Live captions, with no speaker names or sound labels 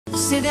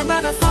Sitting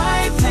by the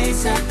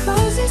fireplace at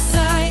cozy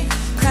sight,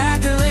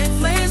 crackling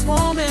flames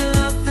warming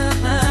up the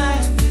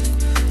night.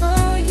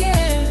 Oh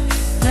yeah,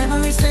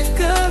 memories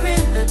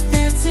flickering the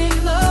dancing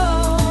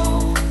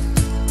glow.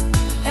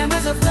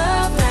 Embers of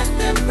love let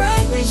them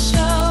brightly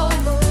show.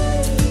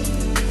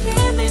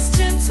 In this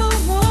gentle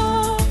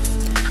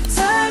warmth,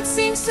 time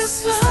seems to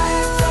slow.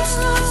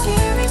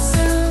 Hearing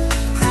sound,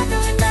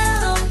 crackling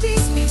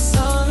melodies beats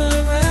all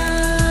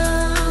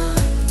around.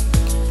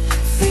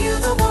 Feel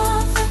the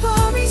warmth, the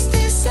glories disappear.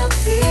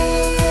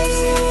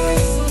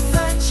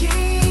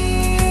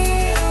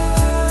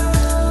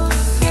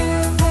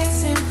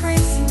 Fireplace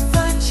embracing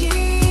the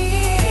cheer.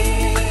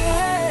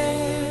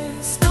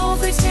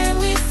 Snowflakes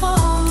gently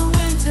fall,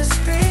 winter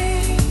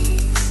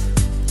springs.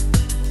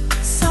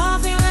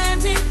 Softly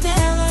landing,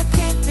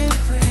 delicate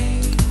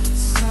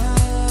embrace.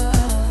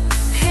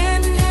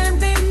 Hand in hand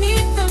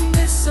beneath the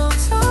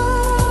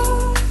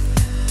mistletoe.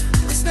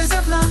 Whispers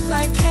of love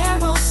like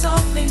carols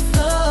softly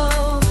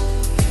flow.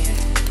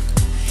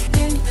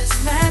 In this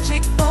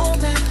magic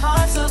moment,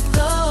 hearts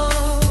aglow.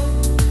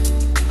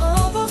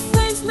 All the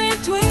flames may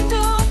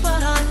dwindle,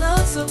 but our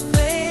love's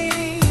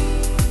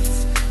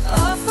ablaze.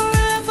 A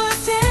forever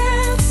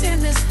dance in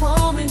this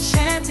warm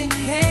enchanting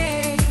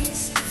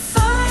haze.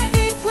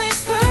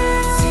 Fireplace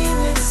burns,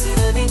 even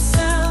soothing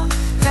sound.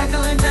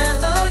 Crackling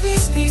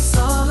melodies peace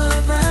all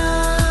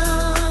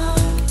around.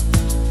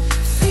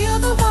 Feel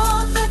the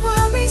warmth that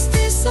worries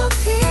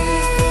disappear.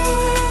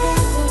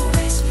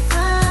 Embrace me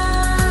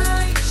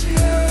find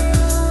you.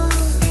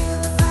 Feel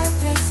the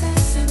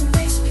fireplaces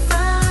embrace me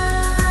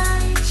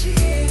find you.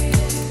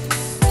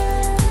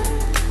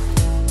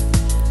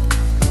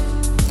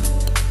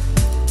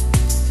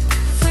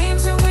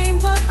 Flames are ring,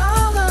 but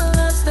all our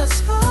love's the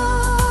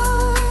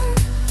spark.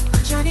 A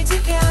journey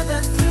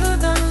together through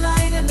the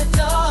light and the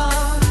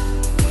dark.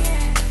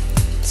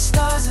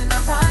 Stars in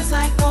our eyes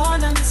like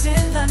ornaments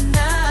in the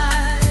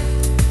night.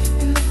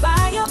 In the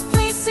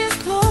fireplace's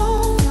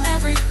glow,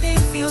 everything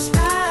feels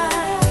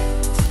right.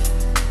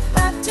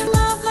 Wrapped in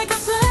love like a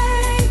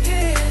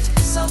blanket,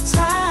 so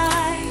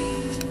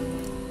tight.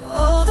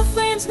 Oh, the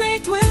flames may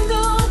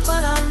dwindle,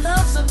 but our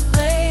love's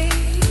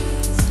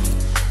ablaze.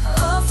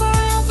 A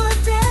forever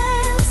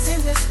dance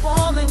in this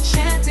warm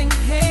enchanting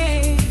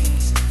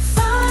haze.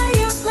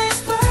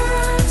 Fireplace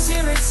burns,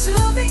 hear its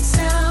soothing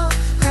sound.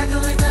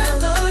 Crackling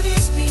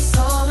melodies peace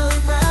all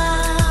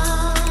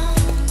around.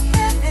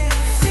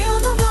 Feel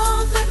the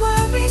warmth that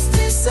worries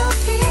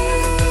disappear.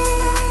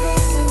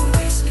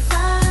 Embrace me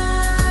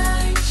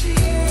find you.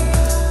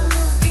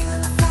 Feel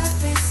the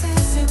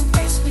fireplaces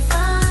embrace me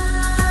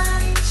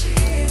find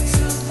you.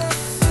 The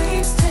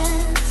flames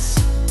dance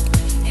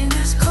in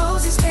this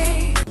cozy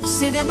space.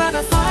 Sitting by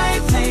the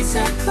fireplace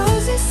at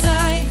cozy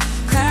sight,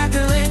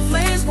 crackling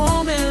flames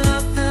warming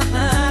up the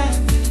night.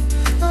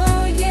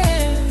 Oh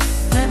yeah,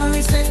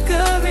 memories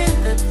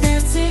flickering the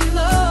dancing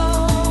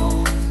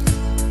glow.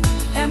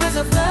 Embers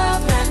of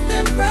love let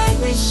them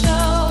brightly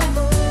show.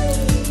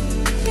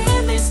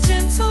 In this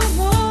gentle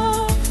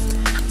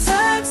warmth,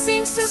 time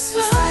seems to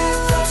slow.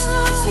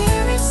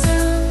 Hearing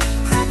sound,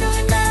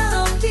 crackling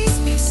melodies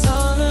beats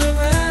all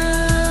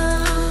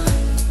around.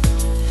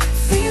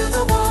 Feel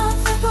the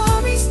warmth, the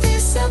glories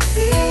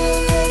disappear.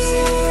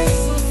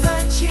 The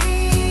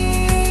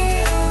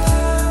cheer.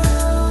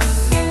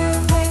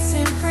 Fireplace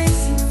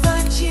embracing the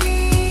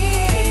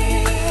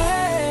cheer.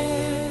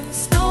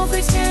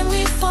 Snowflakes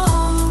gently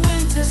fall,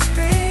 winter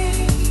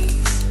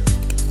springs.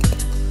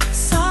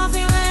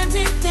 Softly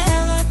landing,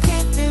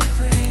 delicate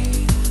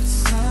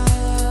embrace.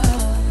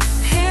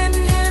 Hand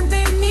in hand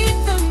beneath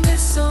the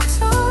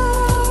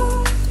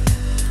mistletoe.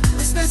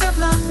 Whispers of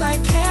love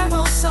like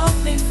carols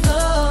softly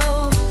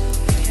flow.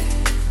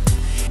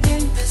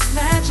 In this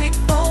magic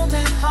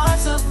moment,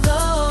 hearts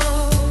aglow.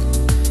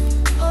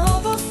 All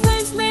the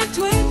flames may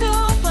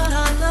dwindle, but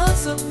our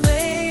love's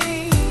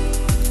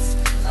ablaze.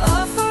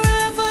 A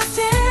forever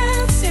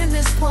dance in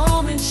this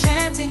warm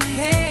enchanting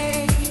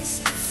haze.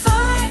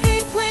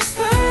 Fireplace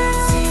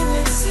burns,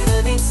 even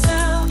soothing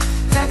sound.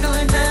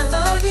 Crackling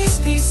melodies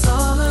peace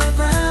all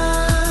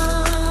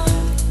around.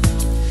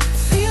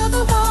 Feel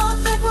the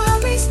warmth that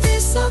worries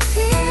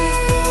disappear.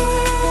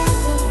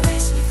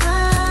 Embrace me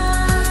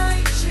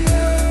find you.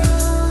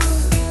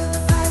 Feel the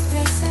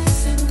fireplaces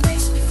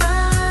embrace me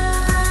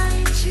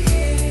find you.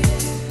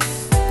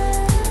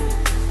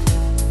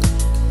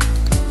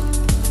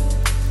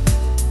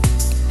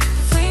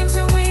 Flames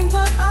are ring,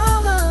 but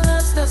all our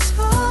love's the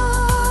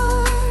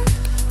spark.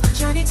 A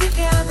journey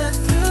together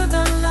through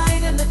the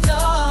light and the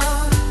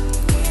dark.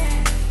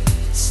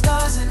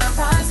 Stars in our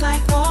eyes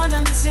like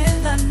ornaments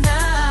in the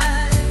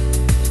night.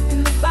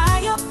 In the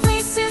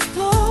fireplace's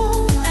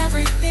glow,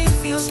 everything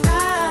feels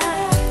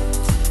right.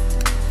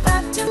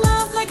 Wrapped in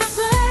love like a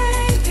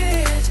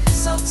blanket,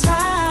 so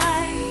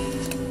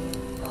tight.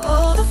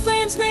 Oh, the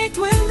flames may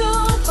dwindle,